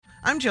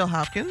I'm Jill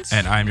Hopkins.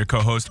 And I'm your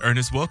co-host,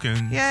 Ernest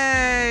Wilkins.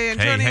 Yay! And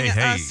joining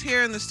us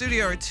here in the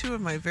studio are two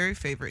of my very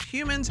favorite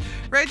humans,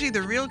 Reggie,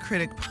 the real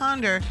critic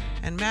Ponder,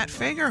 and Matt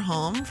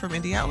Fagerholm from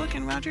Indie Outlook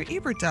and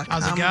RogerEbert.com.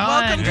 How's it going?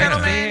 Welcome,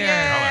 gentlemen. Yay.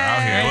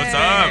 Out here. What's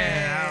up?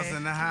 House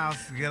in the house.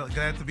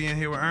 Glad to be in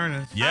here with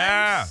Ernest.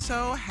 Yeah. I'm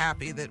so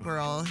happy that we're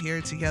all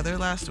here together.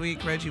 Last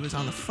week, Reggie was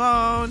on the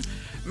phone.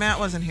 Matt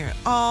wasn't here at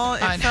all.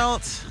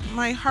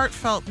 My heart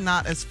felt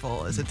not as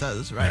full as it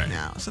does right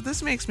now. So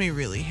this makes me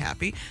really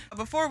happy.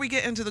 Before we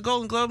get into the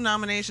Golden Globe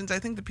nominations, I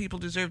think the people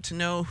deserve to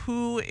know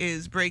who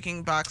is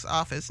breaking box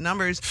office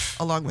numbers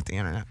along with the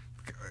internet.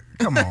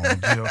 Come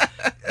on, Jill.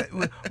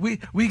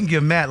 We can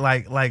give Matt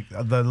like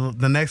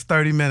the next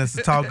 30 minutes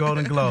to talk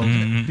Golden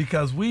Globe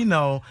because we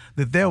know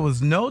that there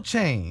was no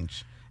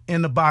change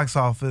in the box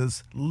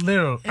office.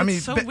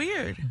 It's so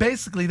weird.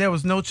 Basically, there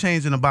was no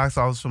change in the box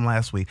office from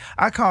last week.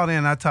 I called in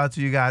and I talked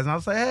to you guys, and I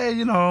was like,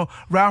 hey,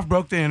 Ralph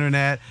broke the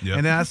internet. Yep.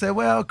 And then I said,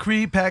 well,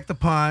 Creed packed the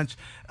punch.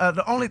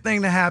 The only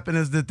thing that happened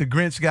is that the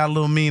Grinch got a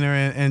little meaner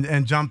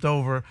and jumped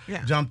over.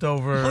 Yeah. Well,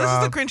 this is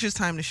the Grinch's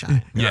time to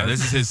shine. Yeah,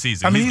 this is his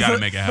season. He's got to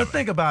make it happen. But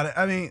think about it.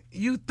 I mean,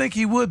 you think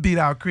he would beat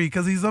out Creed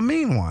because he's a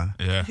mean one.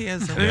 Yeah. He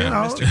is a mean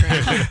Mr.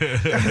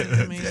 Grinch. He's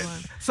a mean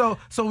one.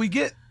 So we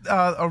get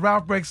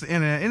Ralph breaks the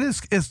internet, and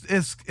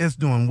it's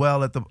doing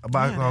well at the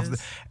box office.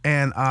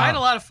 And I had a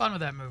lot of fun with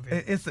that movie.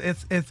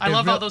 I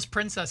love all those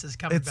princesses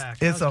coming back.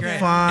 It's a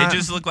fun. It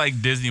just looked like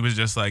Disney was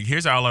just like,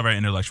 here's all of our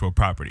intellectual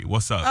property.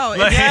 What's up? Oh,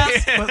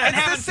 it's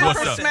the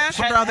Super Smash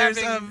Brothers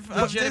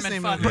of Disney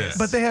movies.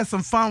 But they had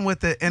some fun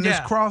with it, and this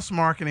cross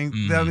marketing.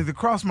 The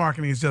cross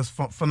marketing is just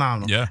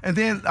phenomenal. Yeah. And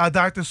then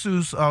Dr.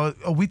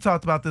 Seuss, we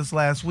talked about this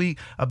last week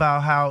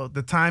about how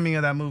the timing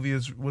of that movie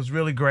was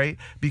really great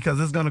because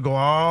it's going to go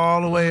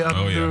all the way up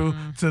through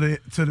to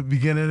the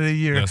beginning of the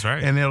year. That's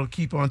right. And it'll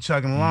keep on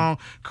chugging along.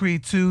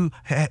 Creed 2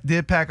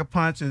 did pack a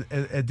punch and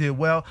it did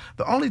well.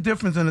 The only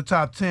difference in the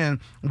top 10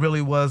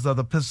 really was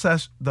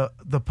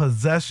the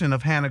possession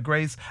of Hannah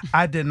Grace.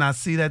 I did not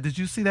see that. Did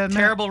you see that, Matt?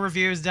 Terrible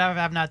reviews.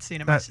 I've not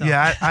seen it myself.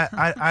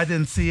 I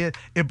didn't see it.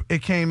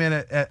 It came in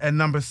at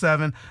number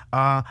 7.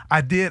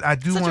 I do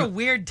Such want a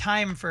weird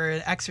time for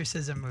an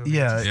exorcism movie.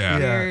 Yeah.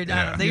 Weird.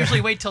 They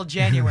usually wait till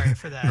January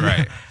for that.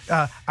 Right.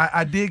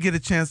 I did get a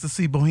chance to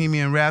see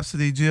Bohemian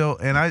Rhapsody, Jill,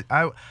 and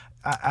I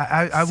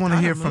want to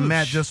hear from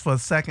Matt just for a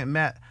second.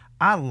 Matt,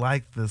 I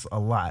like this a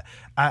lot.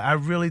 I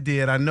really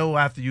did. I know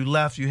after you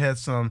left, you had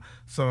some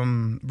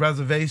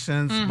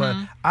reservations, but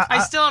I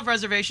still have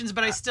reservations,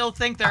 but I still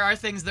think there are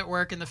things that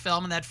work in the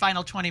film, and that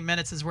final 20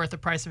 minutes is worth the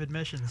price of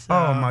admission. So,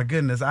 oh my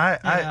goodness,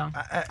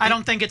 I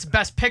don't think it's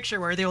Best Picture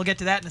worthy. We'll get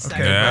to that in a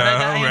second.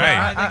 Okay.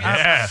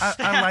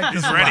 I like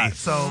this a lot.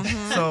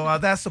 So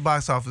that's the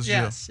box office.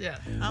 Yes, Jill.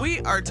 yeah. We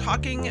are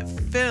talking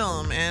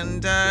film,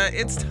 and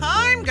it's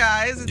time,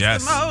 guys. It's the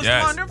most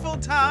wonderful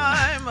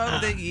time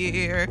of the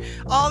year.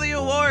 All the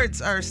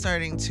awards are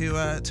starting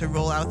to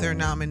roll out their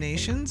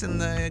nominations, and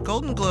the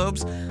Golden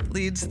Globes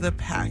leads the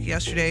pack.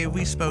 Yesterday,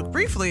 we spoke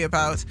briefly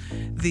about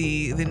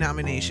the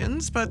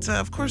nominations, but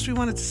of course, we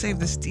wanted to save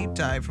this deep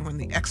dive for when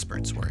the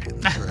experts were in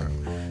the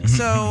room.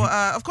 So,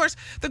 of course,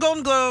 the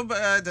Golden Globe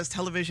does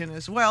television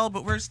as well,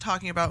 but we're just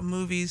talking about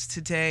movies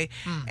today.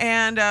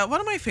 And one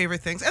of my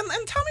favorite things, and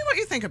tell me what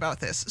you think about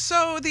this.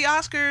 So, the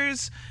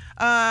Oscars,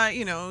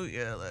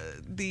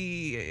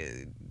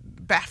 the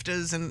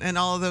BAFTAs and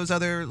all of those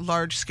other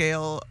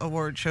large-scale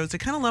award shows, they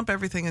kind of lump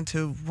everything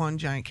into one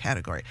giant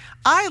category.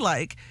 I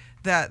like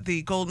that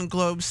the Golden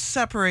Globes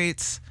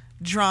separates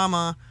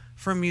drama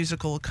from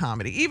musical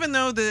comedy. Even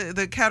though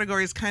the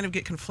categories kind of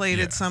get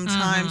conflated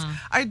sometimes,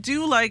 I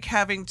do like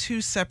having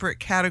two separate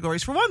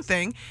categories. For one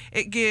thing,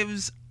 it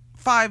gives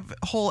 5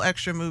 whole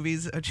extra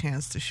movies a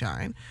chance to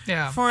shine.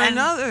 Yeah. For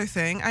another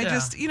thing, I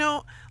just,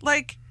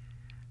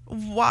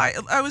 why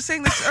I was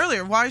saying this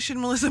earlier. Why should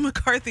Melissa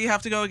McCarthy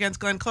have to go against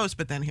Glenn Close?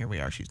 But then here we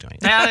are. She's doing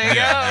it. There you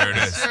go. There it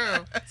is.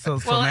 True.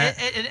 So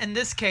Matt, in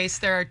this case,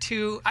 there are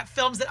 2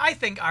 films that I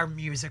think are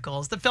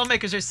musicals. The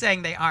filmmakers are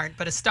saying they aren't,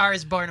 but A Star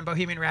Is Born and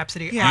Bohemian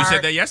Rhapsody are You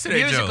said that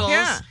yesterday, musicals.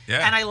 Joe.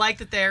 Yeah. And I like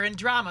that they're in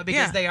drama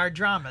because they are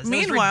dramas.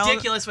 Meanwhile, it was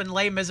ridiculous when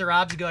Les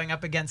Miserables going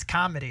up against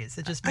comedies.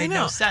 It just made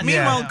no sense.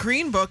 Meanwhile,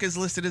 Green Book is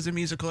listed as a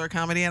musical or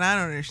comedy, and I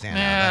don't understand.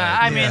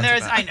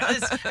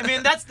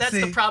 That's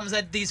the problem is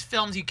that these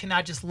films you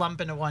cannot just lump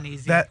into one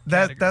easy.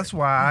 That's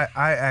why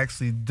I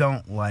actually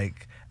don't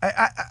like.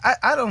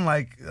 I don't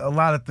like a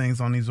lot of things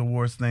on these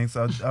awards things.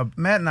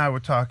 Matt and I were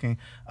talking.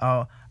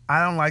 I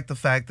don't like the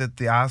fact that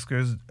the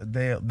Oscars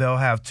they'll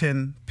have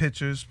 10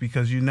 pictures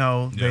because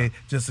they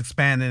just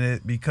expanded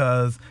it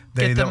because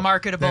they get the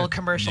marketable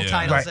commercial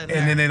titles in there.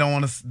 And then they don't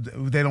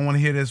want to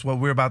hear this what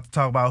we're about to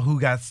talk about, who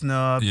got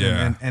snubbed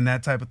and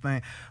that type of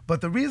thing.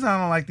 But the reason I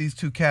don't like these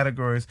 2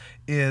 categories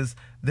is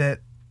that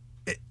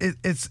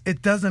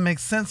it doesn't make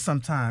sense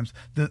sometimes.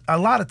 A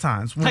lot of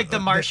times, like The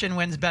Martian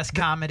wins Best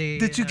Comedy.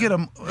 Did you get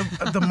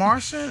The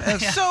Martian?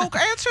 So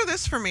answer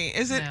this for me: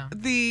 is it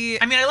the?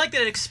 I mean, I like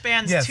that it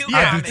expands two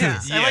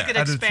comedies. I like that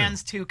it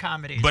expands two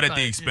comedies, but at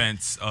the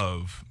expense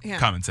of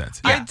common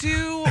sense. I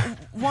do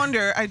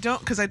wonder. I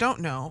don't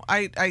know.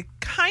 I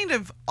kind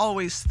of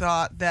always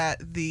thought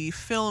that the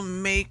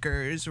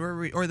filmmakers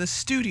or the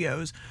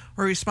studios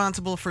were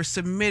responsible for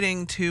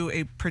submitting to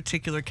a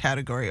particular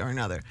category or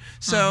another.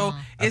 So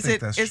is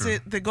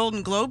it the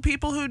Golden Globe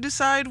people who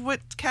decide what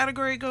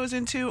category it goes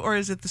into, or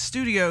is it the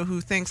studio who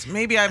thinks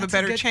maybe I have a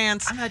better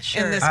chance in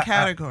this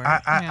category?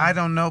 I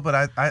don't know,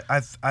 but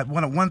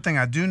one thing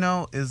I do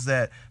know is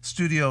that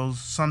studios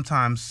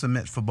sometimes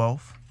submit for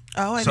both.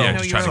 Oh, I didn't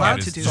know you were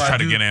allowed to do that. Try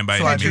to get in by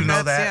so I do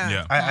know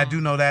that. I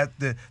do know that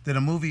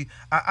a movie.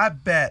 I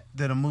bet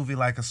that a movie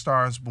like A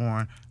Star Is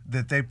Born,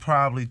 that they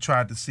probably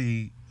tried to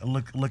see.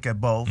 Look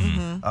at both.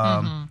 And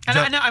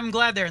I'm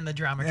glad they're in the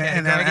drama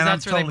category because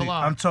that's where they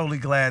belong. I'm totally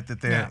glad that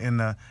they're in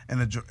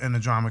the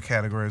drama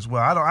category as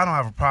well. I don't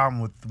have a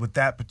problem with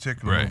that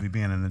particular movie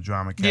being in the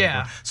drama category.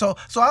 Yeah. So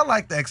I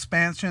like the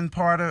expansion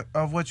part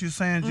of what you're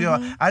saying,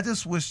 Jill. I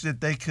just wish that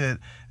they could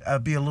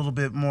be a little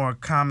bit more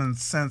common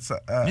sense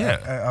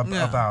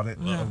about it,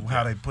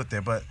 how they put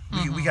there. But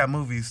we got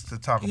movies to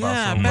talk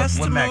about.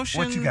 So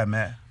what you got,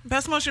 Matt?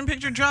 Best motion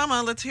picture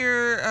drama. Let's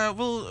hear.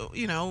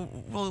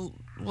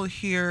 We'll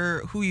hear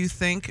who you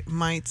think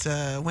might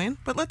win,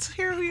 but let's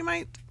hear who you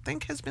might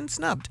think has been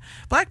snubbed.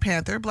 Black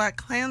Panther, Black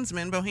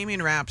Klansman,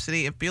 Bohemian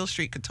Rhapsody, If Beale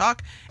Street Could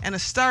Talk, and A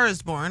Star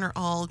Is Born are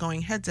all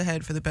going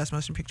head-to-head for the Best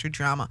Motion Picture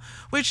Drama,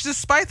 which,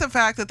 despite the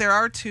fact that there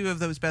are two of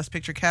those Best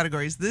Picture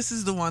categories, this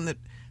is the one that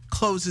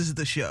closes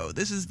the show.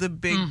 This is the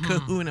big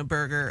kahuna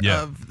burger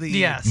of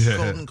the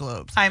Golden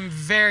Globes. I'm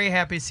very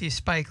happy to see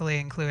Spike Lee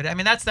included. I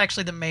mean, that's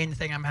actually the main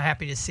thing I'm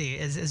happy to see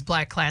is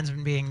Black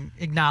Klansman being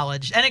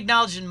acknowledged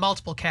in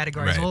multiple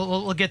categories. Right.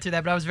 We'll get through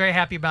that, but I was very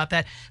happy about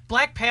that.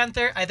 Black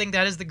Panther, I think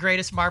that is the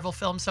greatest Marvel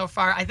film so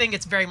far. I think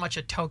it's very much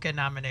a token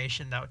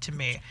nomination, though, to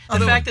me.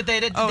 The fact that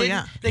they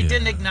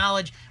didn't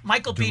acknowledge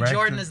Michael B.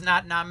 Jordan is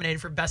not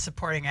nominated for Best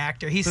Supporting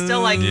Actor. He's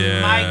still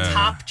my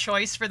top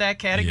choice for that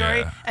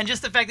category, and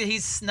just the fact that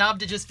he's snubbed,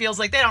 it just feels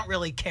like they don't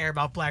really care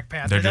about Black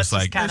Panther. They're just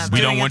like,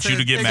 we don't want you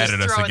to get mad at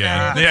us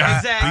again.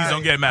 Please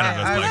don't get mad at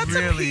us. Let's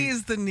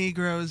appease the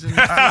Negroes.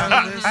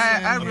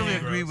 I really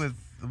agree with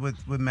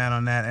Matt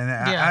on that,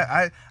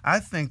 and I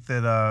think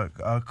that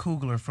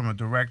Coogler, from a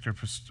director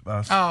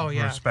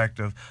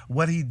perspective,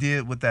 what he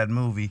did with that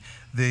movie,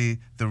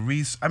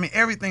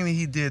 everything that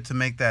he did to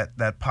make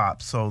that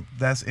pop. So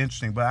that's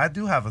interesting. But I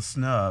do have a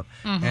snub,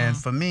 and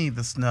for me,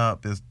 the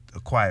snub is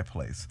A Quiet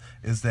Place.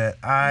 Is that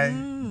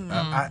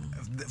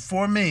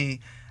for me,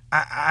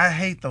 I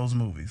hate those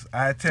movies.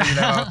 I tell you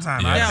that all the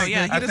time.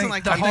 He doesn't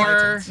like the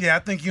horror. I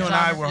think you and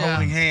I were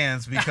holding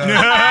hands because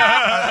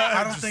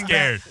I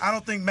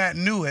don't think Matt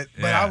knew it,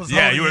 but I was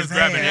holding his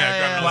hand.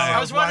 I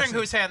was wondering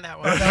whose hand that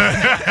was.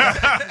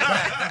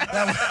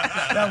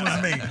 That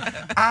was me.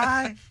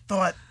 I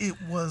thought it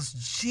was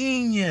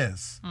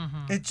genius.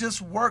 It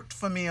just worked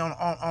for me on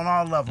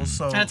all levels.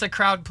 So, and it's a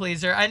crowd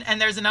pleaser. And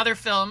there's another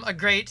film, a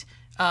great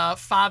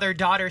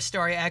father-daughter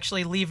story,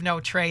 actually, Leave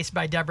No Trace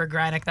by Deborah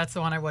Granick. That's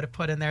the one I would have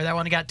put in there. That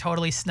one got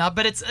totally snubbed.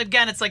 But it's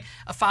like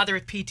a father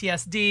with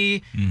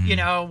PTSD,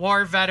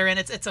 war veteran.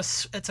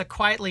 It's a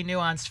quietly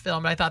nuanced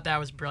film, but I thought that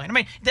was brilliant. I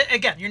mean,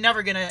 again, you're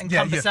never going to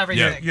encompass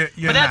everything.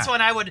 But that's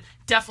one I would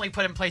definitely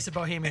put in place of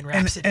Bohemian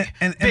Rhapsody.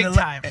 Big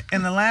time.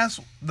 And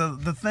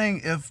the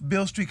thing, If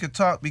Beale Street Could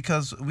Talk,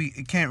 because we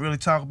can't really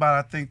talk about it,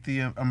 I think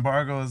the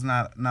embargo is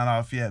not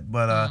off yet,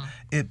 but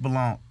it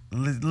belongs.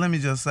 Let me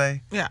just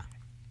say. Yeah.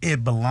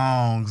 It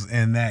belongs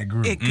in that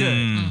group. It could.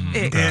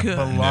 It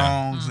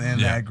belongs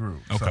in that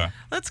group. Okay. So.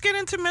 Let's get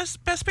into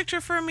Best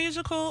Picture for a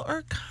Musical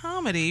or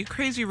Comedy.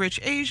 Crazy Rich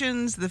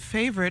Asians, The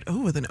Favorite.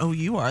 Oh, with an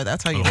O-U-R.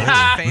 That's how you know it's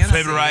fancy. The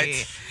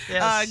Favorite.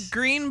 Yes.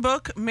 Green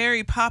Book,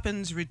 Mary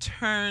Poppins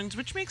Returns,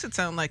 which makes it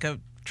sound like a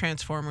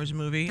Transformers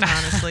movie,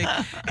 honestly.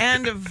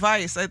 And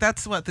Vice.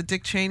 That's what, the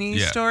Dick Cheney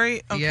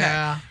story? Okay.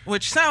 Yeah.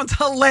 Which sounds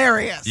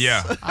hilarious.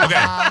 Yeah.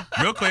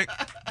 Okay. Real quick,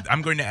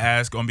 I'm going to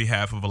ask on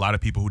behalf of a lot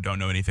of people who don't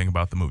know anything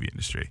about the movie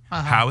industry.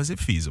 How is it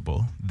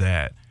feasible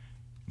that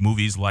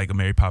movies like A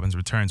Mary Poppins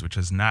Returns, which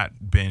has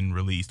not been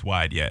released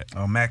wide yet,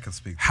 Matt can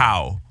speak.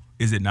 How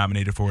is it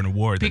nominated for an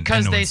award?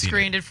 Because they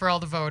screened it for all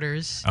the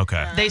voters.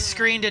 Okay. They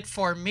screened it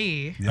for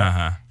me.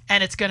 Uh-huh.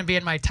 And it's going to be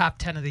in my top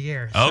 10 of the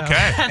year. So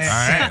okay. All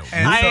right.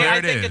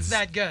 I think it's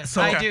that good. So,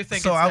 I do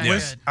think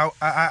it's that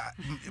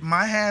good.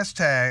 My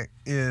hashtag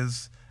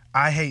is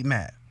I hate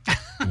Matt.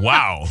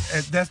 Wow.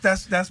 That's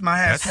my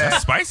hashtag.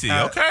 That's spicy.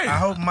 Okay. I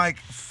hope Mike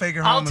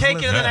Fagerholm I'll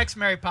take you to the next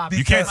Mary Poppins.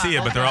 You can't see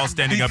it, but they're all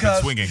standing up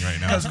and swinging right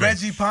now. Because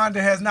Reggie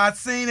Ponder has not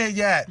seen it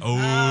yet. Oh.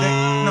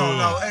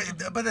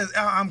 But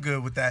I'm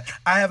good with that.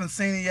 I haven't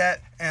seen it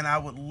yet, and I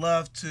would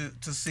love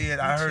to see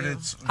it. I heard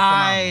it's phenomenal.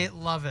 I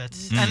love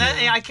it. And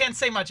I can't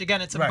say much.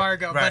 Again, it's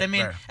embargo. But I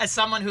mean, as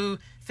someone who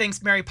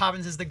thinks Mary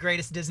Poppins is the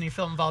greatest Disney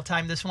film of all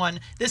time. This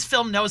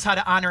film knows how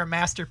to honor a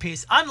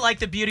masterpiece, unlike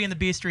the Beauty and the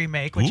Beast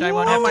remake, which I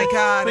don't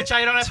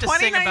have to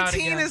sing about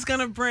again. 2019 is going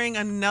to bring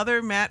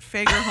another Matt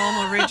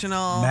Fagerholm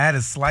original Matt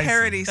is slicing.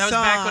 parody song. That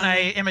was back when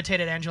I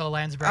imitated Angela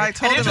Lansbury. I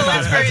told him Angela about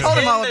Lansbury it. I told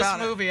him all in about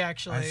this movie,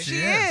 actually. She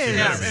is.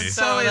 Yes.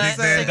 So is Dick Van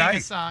singing Dyke.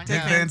 a song.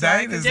 Dick Yeah. Van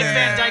Dyke is Dick there.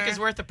 Van Dyke is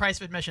worth the price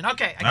of admission.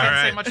 Okay, I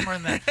can't say much more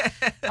than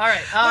that. All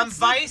right,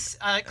 Vice.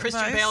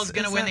 Christian Bale is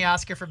going to win the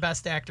Oscar for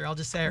Best Actor. I'll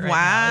just say it right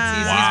now.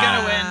 He's going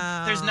to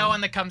win. There's no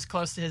one that comes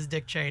close to his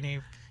Dick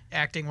Cheney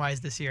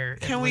acting-wise this year.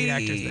 Can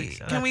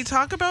we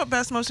talk about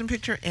Best Motion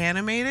Picture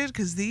Animated?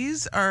 Because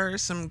these are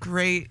some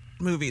great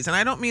movies, and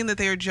I don't mean that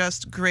they are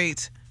just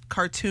great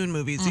cartoon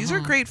movies. These are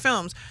great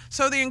films.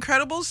 So The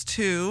Incredibles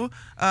 2,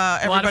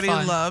 everybody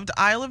loved.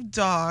 Isle of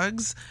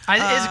Dogs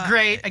is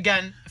great.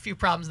 Again, a few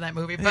problems in that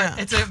movie, but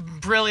it's a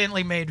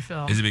brilliantly made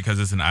film. Is it because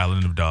it's an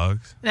island of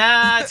dogs?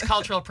 Nah, it's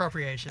cultural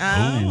appropriation.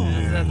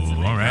 That's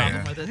all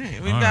right.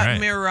 We've got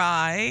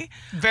Mirai.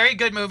 Very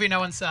good movie no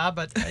one saw,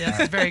 but yes,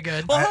 it's very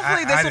good. Well,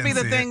 hopefully this will be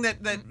the thing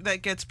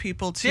that gets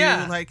people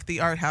to like the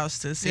art house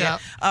to see it.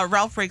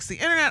 Ralph Breaks the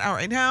Internet out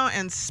right now,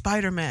 and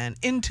Spider-Man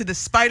Into the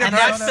Spider-Verse.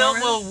 And that film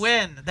will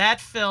win. That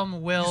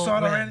film will You saw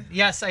it win. already?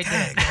 Yes, I did.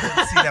 I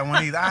didn't see that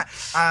one either.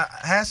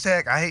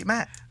 Hashtag I hate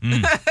Matt.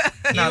 You've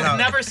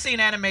never seen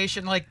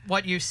animation like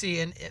what you see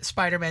in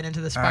Spider-Man Into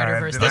the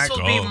Spider-Verse. Right, this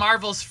will be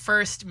Marvel's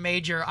first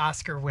major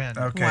Oscar win.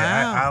 Okay,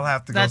 I'll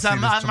have to go see this I'm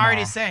tomorrow.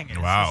 already saying it.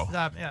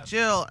 Wow.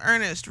 Jill,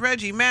 Ernest,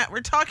 Reggie, Matt,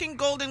 we're talking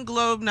Golden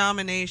Globe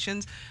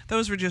nominations.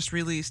 Those were just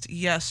released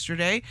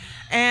yesterday.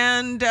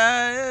 And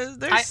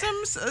there's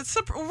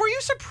were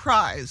you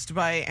surprised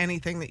by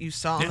anything that you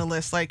saw on the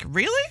list? Like,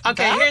 really?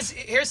 Okay,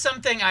 here's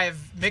something I have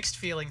mixed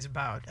feelings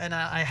about, and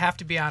I have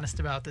to be honest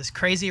about this.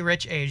 Crazy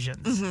Rich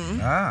Asians.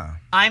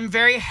 I'm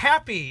very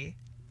happy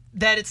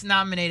that it's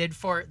nominated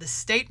for the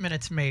statement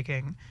it's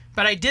making,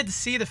 but I did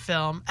see the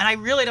film, and I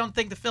really don't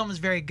think the film is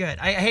very good.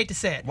 I hate to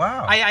say it.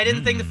 Wow. I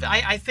didn't think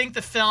I think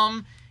the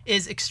film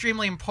is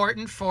extremely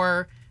important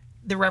for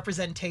the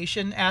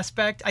representation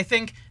aspect. I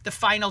think the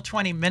final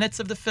 20 minutes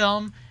of the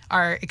film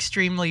are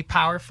extremely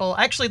powerful.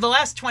 Actually, the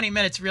last 20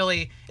 minutes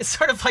really, it's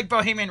sort of like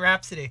Bohemian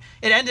Rhapsody.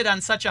 It ended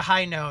on such a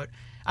high note.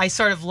 I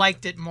sort of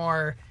liked it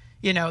more,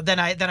 than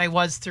I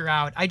was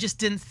throughout. I just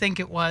didn't think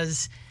it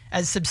was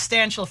as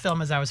substantial a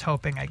film as I was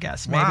hoping, I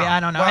guess. Maybe. Wow. I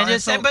don't know. Well,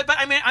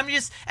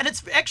 and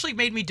it's actually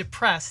made me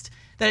depressed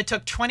that it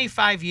took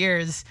 25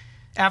 years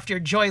after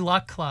Joy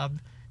Luck Club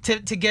to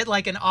get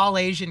like an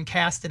all-Asian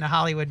cast in a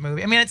Hollywood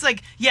movie. I mean, it's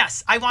like,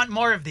 yes, I want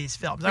more of these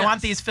films. I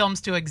want these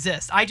films to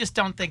exist. I just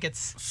don't think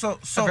it's a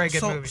very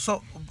good movie.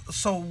 So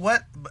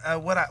what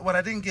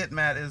I didn't get,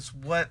 Matt, is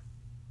what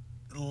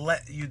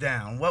let you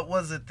down. What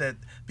was it that,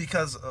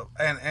 because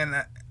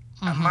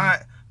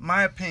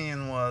my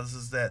opinion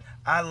was that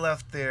I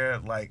left there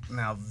like,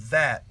 now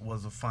that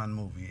was a fun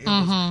movie. It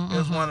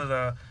was one of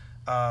the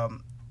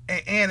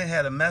and it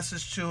had a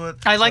message to it.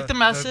 I like the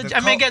message.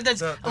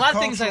 There's a lot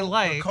of things I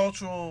like. The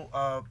cultural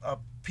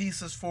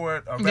pieces for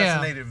it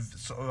resonated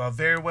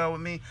very well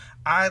with me.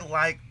 I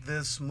like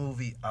this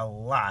movie a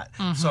lot.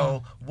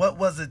 So, what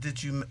was it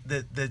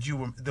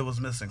that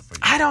was missing for you?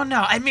 I don't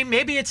know. I mean,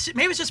 maybe it's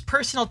just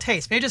personal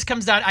taste. Maybe it just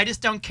comes down. I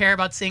just don't care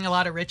about seeing a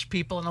lot of rich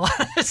people and a lot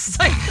of. It's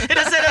like it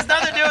has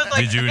nothing to do with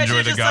like. Did you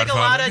enjoy The Godfather? Like a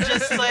lot of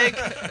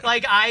just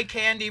like eye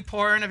candy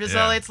porn of just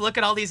let's look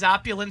at all these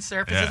opulent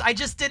surfaces. Yeah. I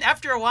just didn't.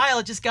 After a while,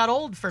 it just got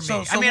old for me.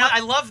 I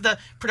love the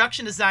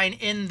production design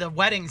in the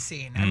wedding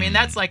scene. I mean,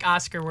 that's like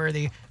Oscar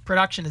worthy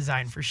production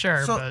design for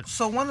sure.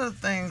 So one of the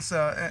things,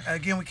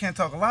 again, we can't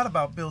talk a lot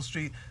about Beale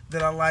Street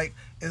that I like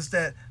is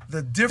that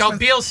the different.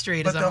 Beale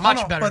Street is a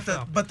much better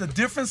film. But the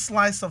different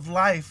slice of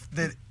life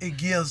that it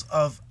gives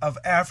of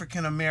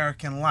African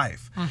American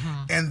life,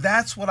 and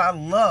that's what I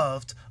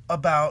loved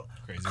about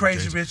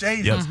Crazy Rich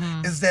Asians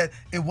is that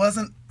it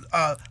wasn't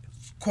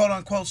quote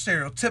unquote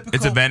stereotypical.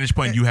 It's a vantage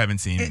point you haven't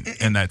seen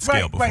in that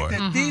scale before.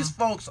 That these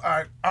folks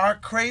are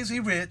crazy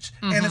rich,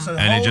 and it's a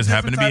and whole it just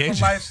happened different to be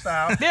type of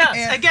Asian. lifestyle.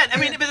 Yeah, again, I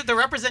mean, the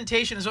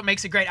representation is what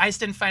makes it great. I just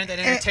didn't find that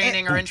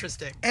entertaining or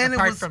interesting. And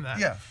apart from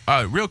that,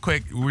 real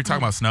quick, we were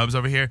talking about snubs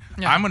over here.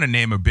 Yeah. I'm going to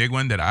name a big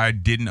one that I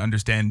didn't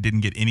understand,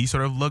 didn't get any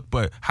sort of look.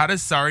 But how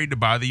does Sorry to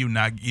Bother You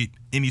not get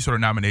any sort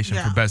of nomination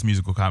for Best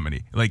Musical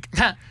Comedy? Like.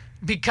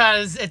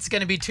 Because it's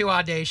going to be too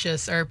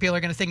audacious, or people are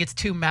going to think it's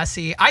too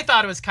messy. I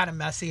thought it was kind of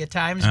messy at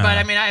times, but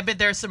I mean, I bet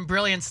there's some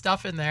brilliant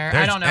stuff in there.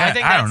 I don't know.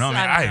 I don't know,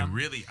 man.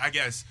 I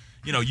guess,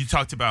 you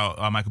talked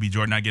about Michael B.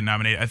 Jordan not getting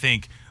nominated. I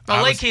think.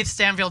 Well, Lakeith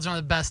Stanfield's one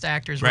of the best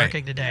actors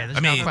working today.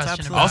 There's no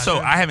question about it. Also,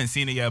 I haven't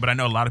seen it yet, but I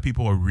know a lot of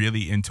people are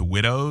really into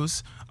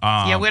Widows.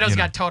 Widows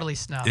got totally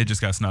snubbed. It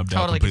just got snubbed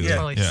out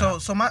completely.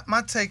 So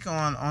my take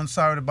on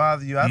Sorry to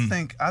Bother You, I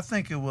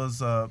think it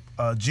was a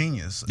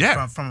genius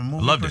from a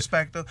movie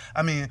perspective.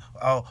 I mean,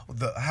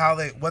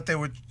 what they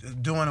were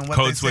doing and what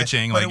code they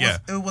switching,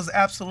 said, it was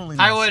absolutely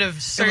messy. I would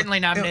have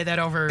certainly nominated that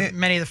over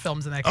many of the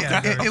films in that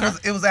category.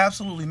 It was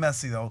absolutely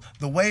messy though.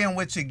 The way in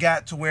which it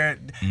got to where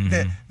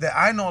that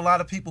I know a lot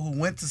of people who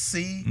went to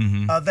see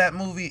that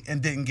movie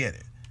and didn't get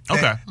it.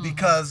 Okay.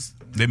 Because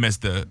they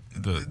missed the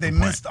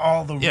missed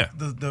all the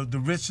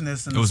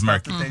richness and the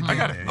stuff that they did. I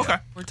got it. There, okay.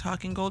 We're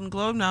talking Golden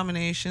Globe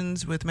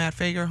nominations with Matt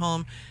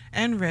Fagerholm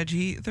and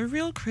Reggie, the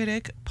real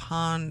critic,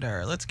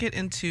 Ponder. Let's get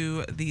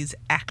into these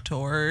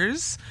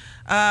actors.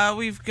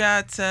 We've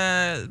got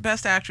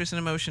Best Actress in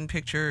a Motion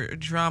Picture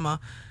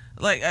Drama.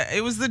 Like,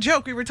 it was the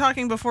joke we were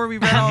talking before we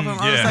read all of them.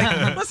 I was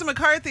like, Melissa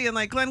McCarthy and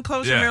like Glenn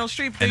Close and Meryl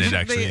Streep.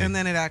 And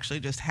then it actually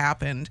just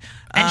happened.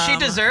 And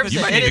she deserves it.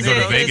 You might need to go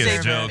to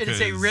Vegas, Jill. It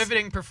is a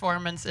riveting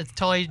performance. It's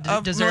totally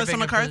deserving. Melissa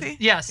McCarthy?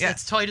 Yes,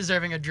 it's totally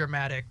deserving a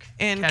dramatic.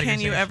 And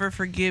Can You Ever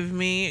Forgive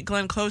Me?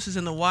 Glenn Close is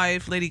in The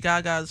Wife. Lady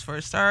Gaga's for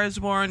A Star Is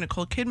Born.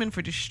 Nicole Kidman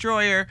for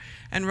Destroyer.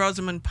 And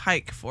Rosamund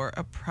Pike for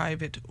A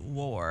Private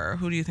War.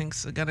 Who do you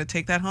think's going to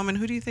take that home? And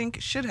who do you think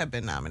should have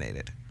been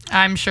nominated?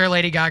 I'm sure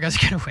Lady Gaga's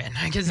going to win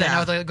because I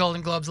know the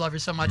Golden Globes love her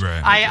so much.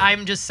 Right.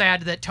 I'm just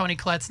sad that Toni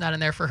Collette's not in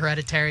there for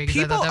Hereditary.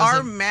 People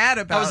are mad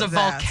about that. That was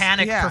a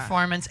volcanic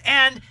performance.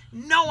 And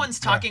no one's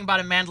talking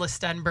about Amandla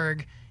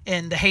Stenberg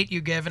in The Hate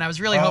You Give, and I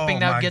was really hoping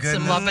that would get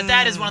some love. But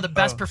that is one of the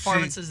best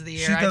performances of the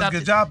year. She does a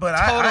good job, but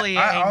I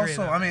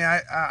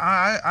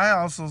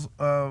also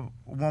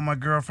want my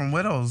girl from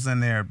Widows in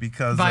there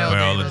because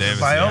Viola Davis.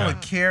 Viola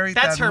carried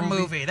That's that her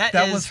movie.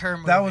 That was her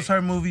movie. That was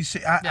her movie.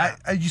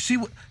 You see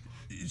what.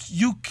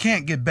 You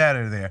can't get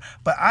better there.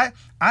 But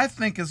I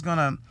think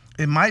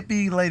it might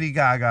be Lady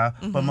Gaga,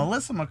 but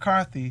Melissa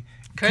McCarthy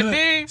could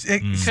be.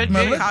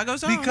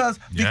 Chicago's own.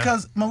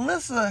 Because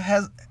Melissa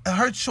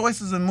her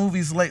choices in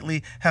movies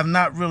lately have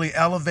not really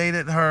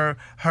elevated her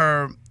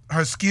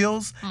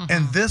skills,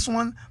 and this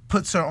one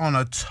puts her on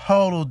a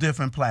total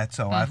different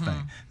plateau, I think.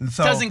 And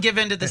so doesn't give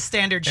in to the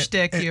standard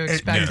shtick you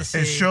expect to see.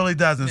 It surely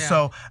doesn't.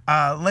 Yeah.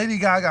 So Lady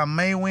Gaga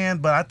may win,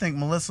 but I think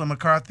Melissa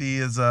McCarthy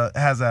has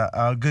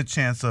a good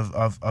chance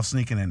of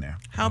sneaking in there.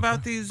 How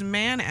about these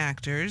man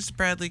actors?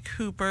 Bradley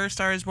Cooper,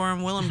 Star Is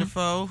Born, Willem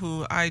Dafoe,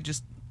 who I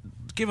just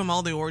give him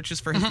all the awards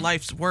just for his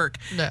life's work.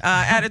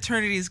 At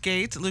Eternity's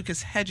Gate,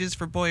 Lucas Hedges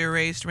for Boy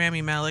Erased,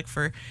 Rami Malek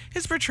for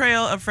his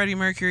portrayal of Freddie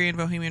Mercury in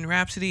Bohemian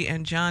Rhapsody,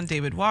 and John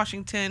David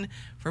Washington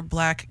for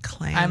Black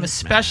Klansman. I'm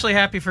especially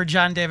happy for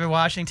John David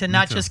Washington,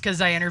 not just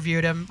because I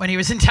interviewed him when he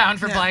was in town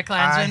for Black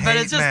Klansman, but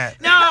it's just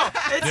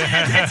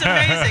it's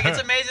amazing.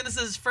 It's amazing. This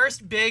is his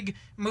first big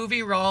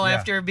movie role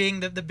after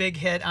being the big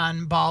hit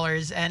on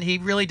Ballers, and he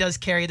really does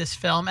carry this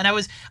film. And I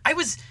was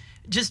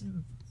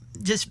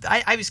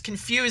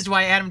confused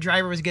why Adam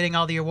Driver was getting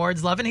all the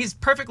awards love, and he's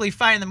perfectly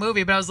fine in the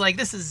movie, but I was like,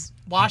 this is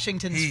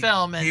Washington's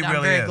film, and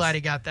I'm very glad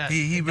he got that.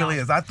 He really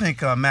is. I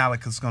think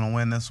Malik is going to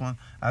win this one.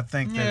 I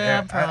think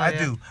that I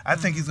do. I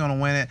think he's going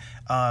to win it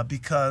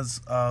because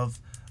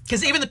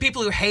even the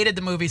people who hated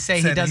the movie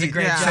say he does a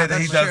great job. Said that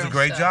he does a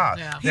great job.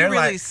 Yeah. He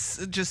really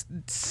just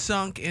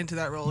sunk into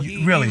that role.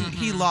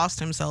 He lost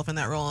himself in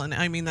that role, and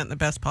I mean that in the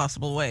best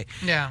possible way.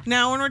 Yeah.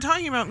 Now, when we're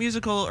talking about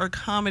musical or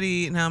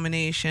comedy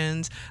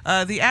nominations,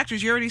 the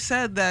actors, you already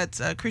said that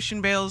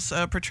Christian Bale's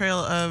portrayal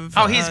of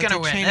he's going to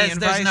win.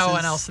 There's no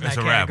one else in that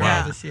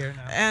category this year.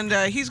 No.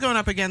 And he's going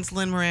up against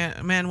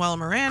Lin-Manuel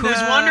Miranda.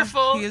 Who's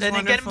wonderful. He is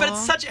wonderful. But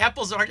it's such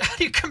apples oranges. How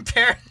do you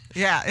compare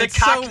the it's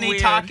Cockney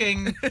so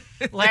talking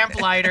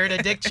lamplighter to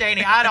Dick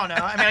Cheney? I don't know.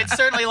 I mean, I'd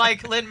certainly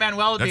like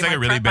Lin-Manuel to be like a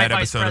really bad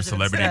episode of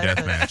Celebrity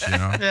Deathmatch, you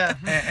know? Yeah.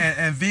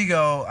 And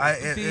Vigo,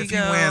 if he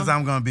wins,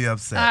 I'm going to be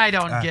upset. I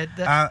don't get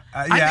that.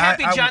 I'm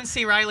happy John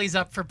C. Reilly's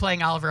up for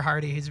playing Oliver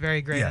Hardy. He's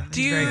very great.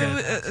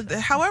 Yeah.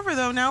 However,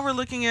 though, now we're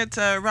looking at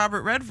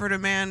Robert Redford, a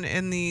man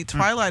in the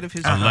twilight of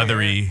his career. A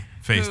leathery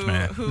faced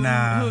man.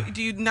 Who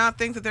do you not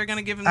think that they're going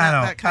to give him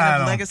that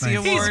kind of legacy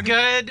award? He's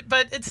good,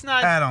 but it's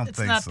not. I don't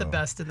think not so. the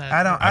best in that.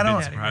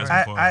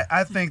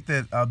 I think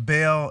that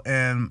Bale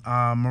and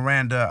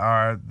Miranda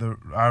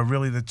are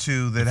really the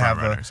two that have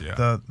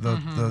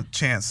the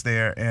chance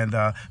there, and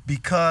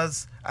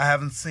because I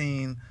haven't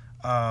seen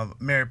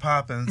Mary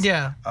Poppins.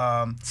 Yeah.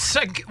 It's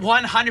like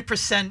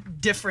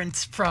 100%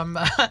 difference from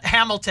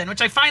Hamilton,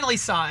 which I finally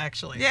saw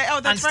actually. Yeah.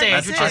 Oh, that's on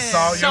stage. Right. I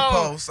saw your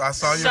post.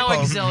 So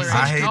exhilarating.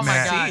 I hate my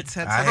Matt.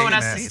 God. Everyone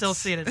has to still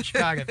see it in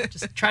Chicago.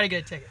 Just try to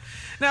get a ticket.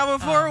 Now,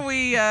 before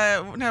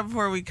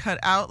we cut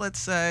out,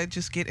 let's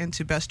just get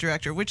into Best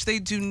Director, which they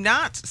do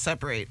not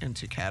separate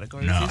into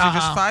categories. No. These are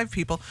just 5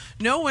 people.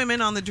 No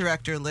women on the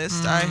director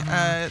list.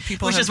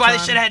 Which is why they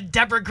should have had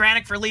Deborah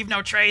Granick for Leave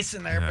No Trace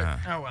in there. Yeah.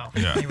 But oh well.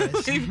 Yeah.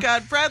 Anyways. We've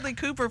got Bradley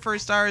Cooper for A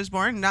Star Is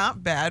Born.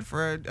 Not bad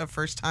for a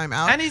first time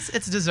out. And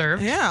it's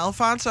deserved. Yeah.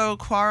 Alfonso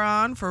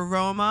Cuarón for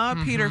Roma.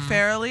 Peter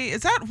Farrelly.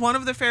 Is that one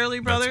of the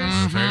Farrelly brothers? That's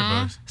one of the Farrelly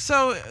brothers.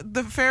 So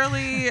the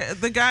Farrelly,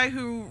 the guy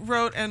who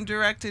wrote and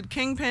directed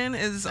Kingpin,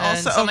 is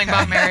also something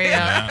about Mary.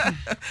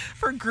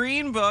 For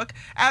Green Book.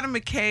 Adam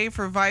McKay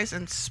for Vice,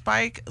 and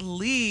Spike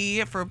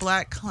Lee for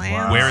Black Klansman.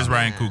 Wow. Where is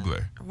Ryan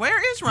Coogler?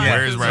 Where is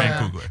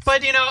Ryan Coogler?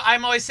 But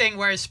I'm always saying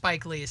where is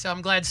Spike Lee, so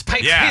I'm glad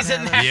Spike Lee's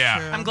in there.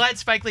 Yeah. I'm glad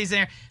Spike Lee's in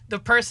there. the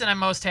person I'm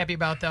most happy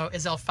about, though,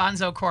 is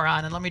Alfonso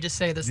Cuarón. And let me just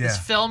say this. This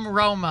film,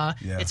 Roma,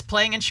 it's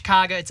playing in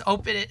Chicago.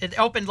 It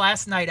opened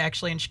last night,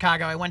 actually, in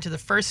Chicago. I went to the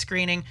first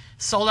screening,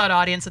 sold-out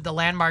audience at the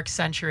Landmark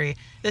Century.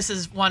 This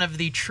is one of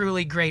the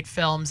truly great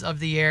films of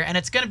the year. And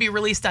it's going to be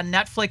released on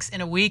Netflix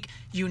in a week.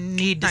 You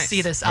need to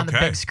see this on the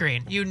big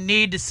screen. You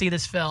need to see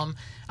this film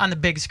on the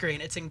big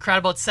screen. It's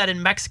incredible. It's set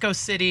in Mexico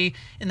City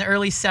in the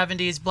early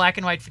 70s, black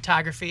and white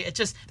photography.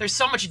 There's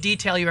so much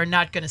detail you are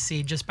not going to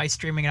see just by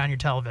streaming it on your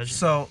television.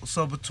 So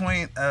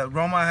between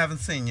Roma, I haven't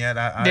seen yet.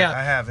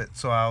 I have it,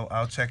 so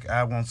I'll check.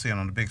 I won't see it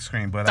on the big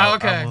screen, but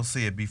I will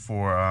see it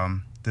before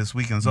this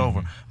weekend's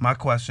over. My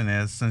question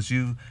is, since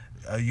you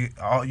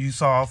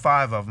saw all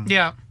 5 of them.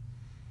 Yeah.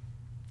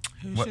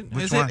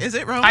 Is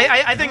it Roma?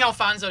 I think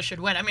Alfonso should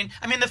win. I mean,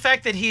 the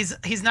fact that he's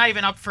not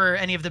even up for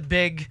any of the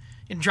big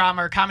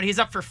drama or comedy. He's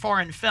up for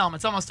foreign film.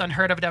 It's almost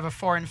unheard of to have a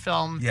foreign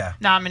film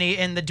nominee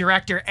in the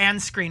director and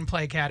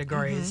screenplay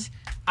categories.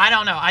 I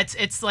don't know.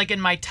 It's like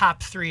in my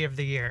top 3 of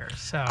the year.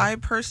 So I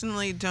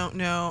personally don't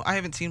know. I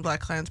haven't seen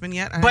BlacKkKlansman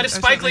yet. But if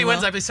Spike Lee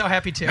wins, I'd be so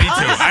happy too. Me too.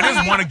 I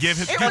just want to give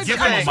him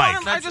a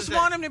mic. I just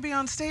want him to be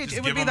on stage.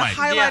 It would be the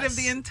highlight of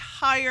the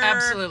entire.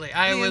 Absolutely.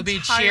 I will be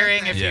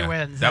cheering if he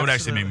wins. That would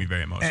actually make me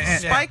very emotional.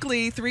 Spike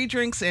Lee, 3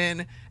 drinks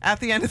in, at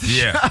the end of the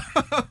show.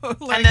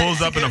 And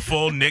pulls up in a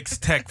full Knicks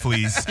tech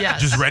fleece,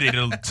 just ready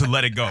to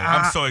let it go.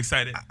 I'm so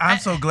excited. I'm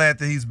so glad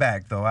that he's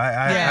back, though.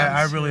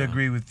 I really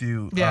agree with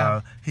you.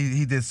 Yeah.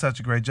 He did such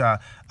a great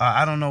job.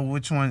 I don't know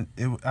which one.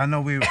 I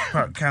know we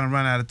kind of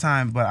run out of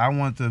time, but I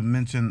want to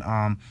mention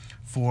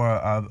for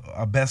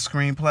a best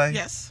screenplay.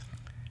 Yes.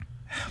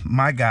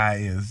 My guy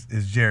is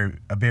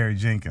Barry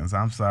Jenkins.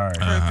 I'm sorry.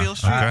 For Beale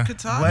Street could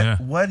talk.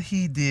 What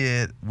he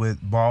did with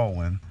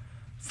Baldwin,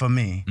 for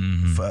me,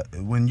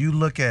 when you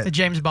look at the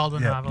James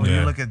Baldwin novel, when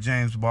you look at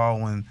James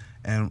Baldwin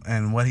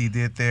and what he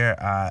did there,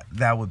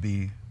 that would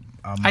be.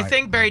 I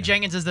think Barry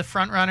Jenkins is the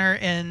front runner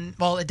in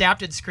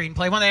adapted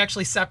screenplay when they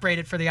actually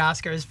separated for the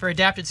Oscars for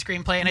adapted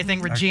screenplay, and I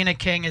think Regina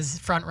King is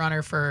front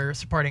runner for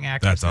supporting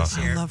actress. That's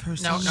awesome. I love her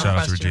so much. Shout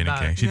out to Regina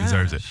King. She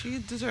deserves it. She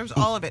deserves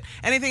all of it.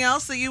 Anything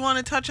else that you want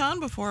to touch on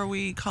before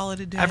we call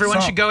it a day?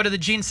 Everyone should go to the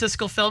Gene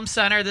Siskel Film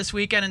Center this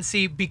weekend and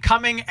see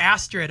Becoming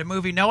Astrid, a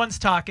movie no one's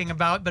talking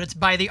about, but it's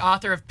by the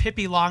author of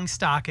Pippi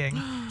Longstocking,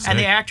 and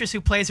the actress who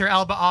plays her,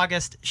 Elba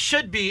August,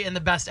 should be in the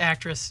Best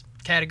Actress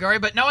category,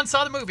 but no one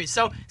saw the movie,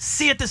 so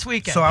see it this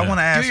weekend. So I want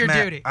to ask do your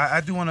Matt, duty.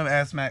 I do want to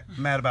ask Matt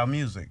about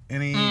music.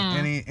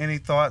 Any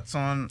thoughts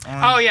on?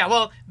 Oh yeah,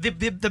 well the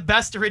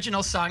best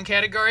original song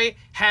category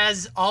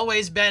has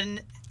always been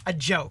a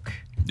joke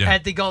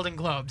at the Golden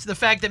Globes. The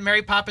fact that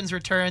Mary Poppins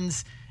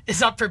Returns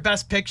is up for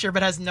Best Picture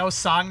but has no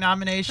song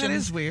nominations. That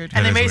is weird.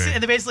 And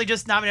they basically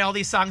just nominate all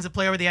these songs that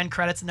play over the end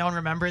credits and no one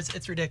remembers.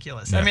 It's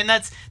ridiculous. I mean,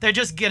 they're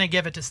just gonna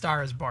give it to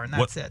Star Is Born.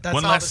 That's it. That's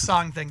all the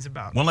song thing's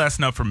about. One last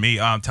note from me: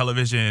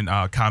 television,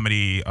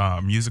 comedy,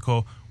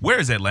 musical. Where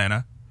is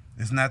Atlanta?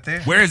 It's not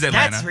there. Where is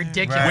Atlanta? That's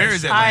ridiculous. Right. Where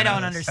is Atlanta? I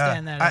don't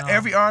understand that at all.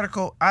 Every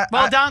article.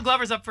 Donald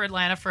Glover's up for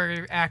Atlanta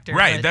for actor.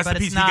 Right, but that's the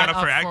piece he got up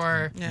for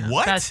actor.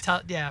 What?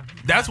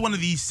 That's one of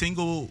the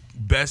single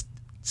best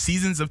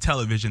seasons of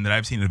television that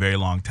I've seen in a very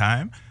long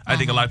time. I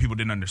think a lot of people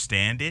didn't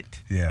understand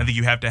it. Yeah. I think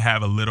you have to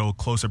have a little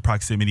closer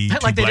proximity to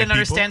like they black didn't people.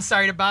 understand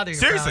Sorry to Bother You.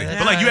 Seriously.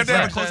 But like you have to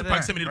have a closer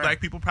proximity to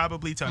black people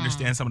probably to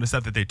understand some of the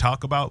stuff that they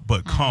talk about.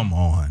 But come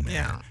on,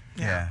 man.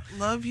 Yeah.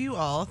 Love you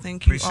all.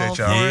 Thank you Appreciate all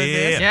y'all. for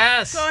this.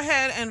 Yes. Go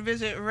ahead and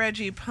visit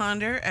Reggie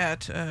Ponder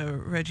at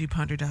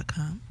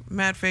ReggiePonder.com.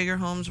 Matt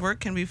Fagerholm's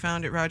work can be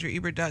found at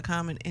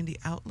RogerEbert.com and Indie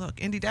Outlook.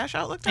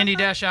 Indie-Outlook.com?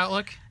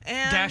 Indie-Outlook.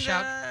 And, Dash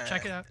out.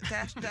 Check it out.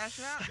 Dash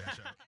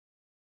out.